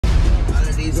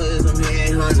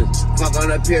hunters. Fuck on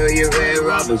the period, red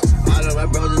rubbers. All of my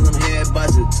brothers, them head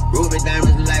buzzers. Ruby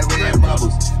diamonds like red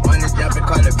bubbles. Money jumping,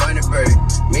 call it Bunny Bird.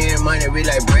 Me and money, we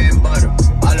like bread and butter.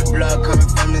 All the blood coming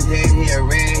from his head, he a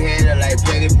red-header like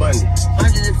Peggy Bunny.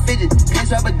 150, can't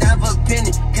swap a dime for a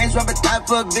penny. Can't swap a thigh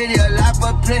for a video, a lot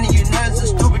for a plenty. You know it's a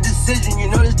stupid decision. You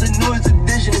know it's the newest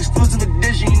edition, exclusive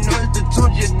edition. You know it's the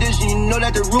Tunchi edition. You know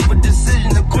that the Rupert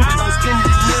decision. The Coopers on skinny,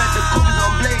 you know that the Coopers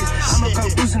on blaze. I'ma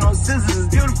come boosting on scissors. It's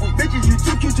beautiful bitches. You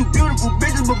too cute, too beautiful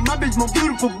bitches. But my bitch more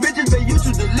beautiful bitches. Babe, you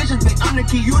too delicious. Babe, I'm the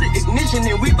key, you the ignition.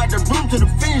 And we bout to room to the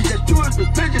finish. That's true as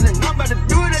precision. And I'm about to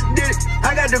do it, I did it.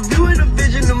 I got the view and the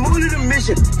vision, the mood and the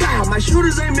mission. Wow, my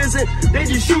shooters ain't missing. They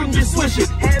just shooting, just swishing.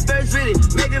 Head first fitted.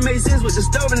 Make it make sense with the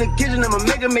stove in the kitchen. I'ma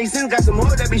make it make sense. Got some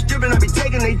hoes that be stripping, I be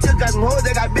taking they took. Got some hoes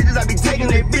that got bitches, I be taking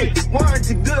they bitch.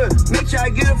 Warranty good. Make sure I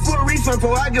get a full refund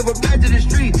before I give her back to the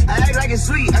street. I act like it's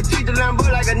sweet. I treat the Lambo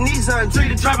like a Nissan.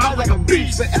 Treat the trap house like a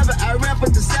beach. Forever I rap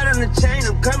with the set on the chain.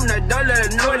 I'm coming, I don't let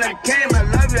her know when I came. I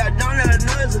love you, I don't let her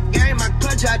know it's a game. I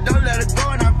clutch her, I don't let her go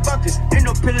and I fuck it. Ain't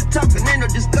no pillow talking, ain't no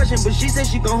discussion. But she said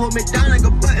she gon' hold me down like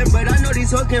a button. But I know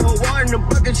these hoes can't hold water in the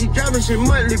bucket. She dropping shit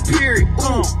monthly, period.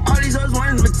 Ooh, all these hoes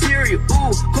want is material.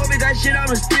 Ooh, Kobe that shit all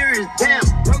mysterious. Damn,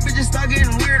 broke bitches start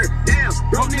getting weirder. Damn,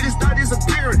 broke niggas start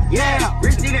disappearing. Yeah,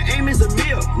 rich nigga aim is a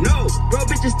meal. No, broke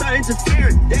bitches start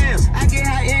interfering. Damn, I get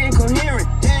high and incoherent.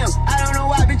 Damn, I don't know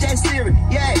why bitch ass serious.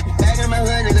 Yeah, back in my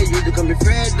hood niggas used to come to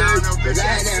Fred Durst. Cause I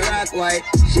had that rock white.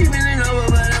 She been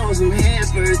over, but I want some hand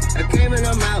first. I came in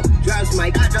her mouth, drops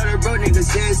mic. I thought her bro nigga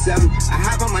said something. I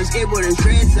hop on my skateboard and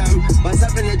shred something. Bust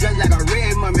up in the dress like a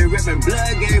red mummy. Ripping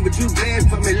blood game, but you bled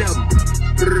for me, little.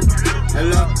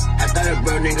 Hello, I thought a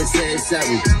bro nigga said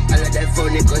something. I let that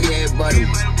phone nigga head button.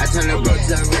 I turn the bro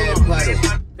to a red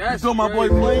puddle. That's all my boy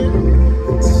playing.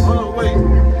 Hold on, wait.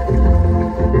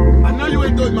 I know you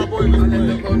ain't doing my boy was playing. I let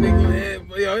that phone nigga head,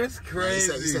 yo, it's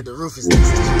crazy. He said the roof is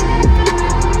next.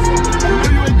 I know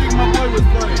you ain't think my boy was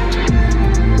playing.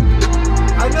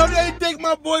 I know they ain't think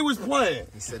my boy was playing.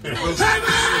 He said the roof is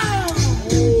next.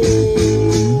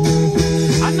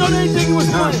 I know they think he was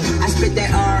playing. I spit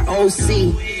that ROC,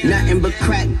 nothing but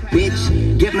crack,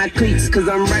 bitch. Get my cleats, cause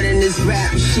I'm running this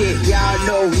rap shit. Y'all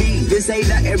know me, this ain't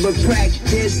nothing but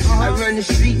practice. I run the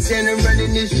streets and I'm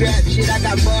running this rap shit. I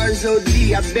got bars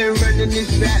OD, I've been running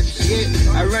this rap shit.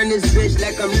 I run this bitch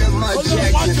like I'm Lamar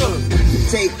Jackson.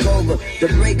 Take over, the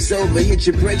break's over. Hit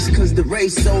your brakes cause the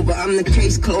race over. I'm the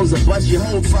case closer, bust your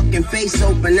whole fucking face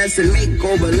open. That's a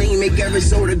makeover. Lean, make every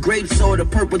soda grape soda.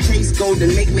 Purple taste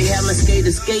golden, make me have my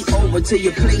skater skate over to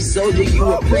your place, soldier. You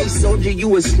a place soldier,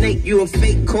 you a snake, you a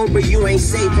fake cobra. You ain't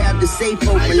safe, have the safe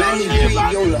open. I need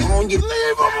payola on you.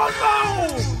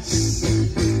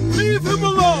 Leave him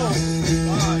alone.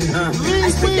 I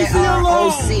spit that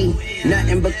ROC,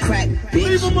 nothing but crack,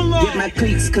 bitch. Get my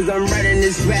cleats, cause I'm running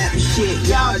this rap shit.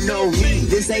 Y'all know me,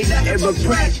 this ain't nothing but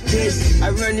practice. I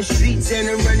run the streets and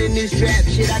I'm running this rap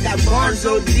shit. I got bars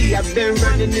OD, I've been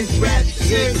running this rap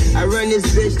shit. I run this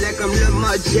bitch like I'm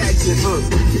Lamar Jackson.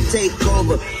 Take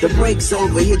over, the break's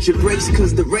over. Hit your brakes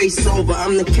cause the race over.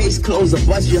 I'm the case closer,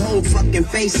 bust your whole fucking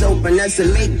face open. That's a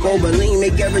makeover. Lean,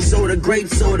 make every soda grape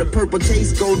soda. Purple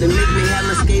taste golden, make me have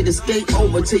my skater skate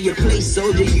over to your place,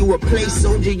 soldier. You a place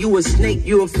soldier, you a snake,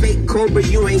 you a fake cobra.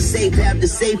 You ain't safe, have the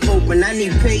safe open. I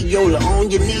need payola on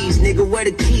your knees, nigga. Where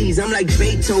the keys? I'm like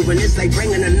Beethoven. It's like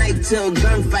bringing a knife to a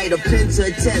gunfight, a pen to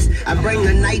a test. I bring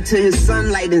the night to his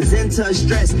sunlight and zen to her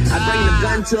stress. I bring the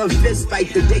gun to a fist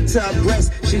fight, the dick to her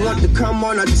breast. She want to come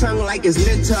on her tongue like it's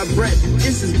meant to her breath.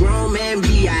 This is grown man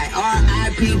B.I.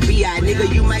 R.I.P.B.I.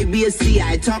 Nigga, you might be a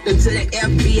C.I. Talking to the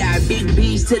FBI. Big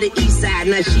B's to the east side.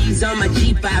 Now she's on my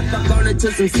G5. Fuck on her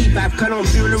to some C5. Cut on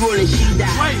funeral and she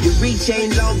died. Your reach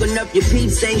ain't long enough. Your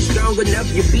peeps ain't strong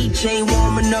enough. Your beach ain't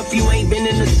warm enough. You ain't been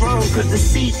in the throne cause the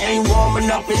seat ain't warm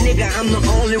enough. And nigga, I'm the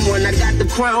only one. I got the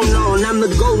crown on. I'm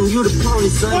the golden, you the pony,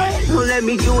 son. Don't let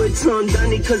me do it to him,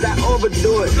 Dunny, cause I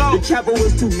overdo it. The chopper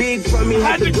was too big for me.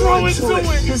 Had to grow into it.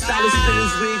 Just started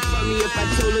spinning wig for me if I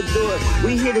told her do it.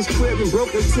 We hit his crib and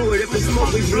broke into it. If it's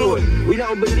smoke, we blew it. We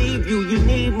don't believe you. You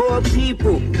need more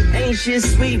people. Ain't shit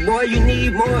sweet, boy. You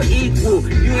need more equal.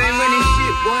 You ain't running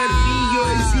shit, boy. Be your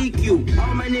Ezekiel.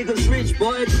 All my niggas rich,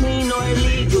 boy. Clean or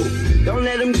illegal. Don't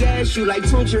let him gas you like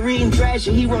Tunchi reading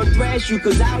thrashing. He won't thrash you,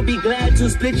 cause I'll be glad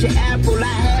to split your apple. I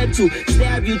had to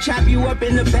stab you, chop you up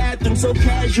in the bathroom so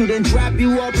casual, then drop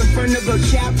you up in front of a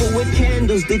chapel with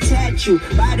candles, detach you,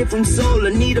 body from soul. I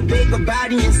need a bigger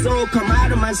body and soul, come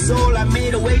out of my soul. I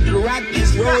made a way through the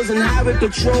rockiest roads and highway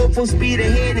patrol, full speed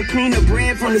ahead and clean the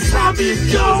bread from the sloppiest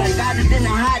joes. I got it in the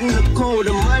hot and the cold,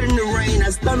 the mud and the rain.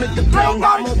 I stomach the pain,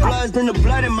 got more bloods than the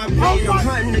blood blood in my veins, I'm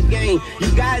hunting the game.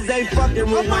 You guys ain't fucking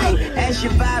with Wayne. Ask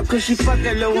your vibe, cause she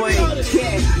fucking Lil Wayne.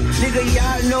 Yeah, nigga,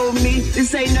 y'all know me.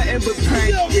 This ain't nothing but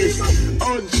practice.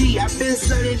 OG, I've been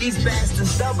serving these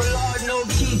bastards. Double R, no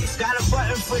key. Got a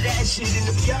button for that shit. And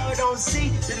if y'all don't see,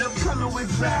 then I'm coming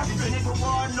with practice. Nigga,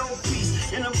 war, no peace.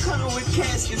 And I'm coming with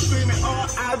caskets. Screaming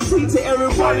R.I.P. to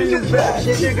everybody in this rap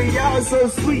shit. Nigga, y'all so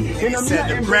sweet. And I'm said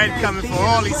the bread coming for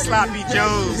all these sloppy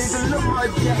joes.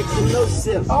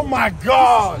 Oh my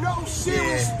God!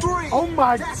 Oh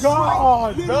my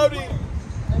God, Dirty!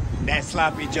 That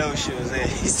sloppy Joe shoes.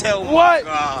 He said, oh what?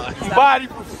 My God. Body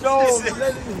for soul.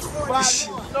 Body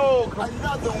for soul.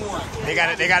 Another one. They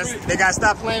gotta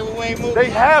stop playing with Wayne Mook. They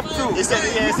have to. It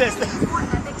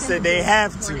said they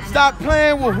have to. Stop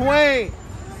playing with Wayne.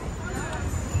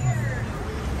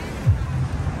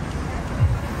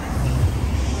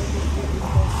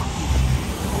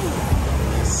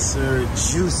 Sir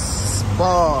Juice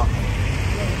Bar.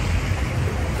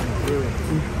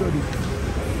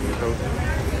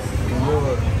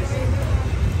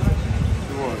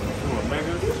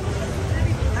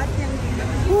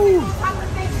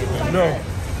 No.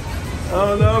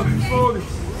 Oh no, he's 40.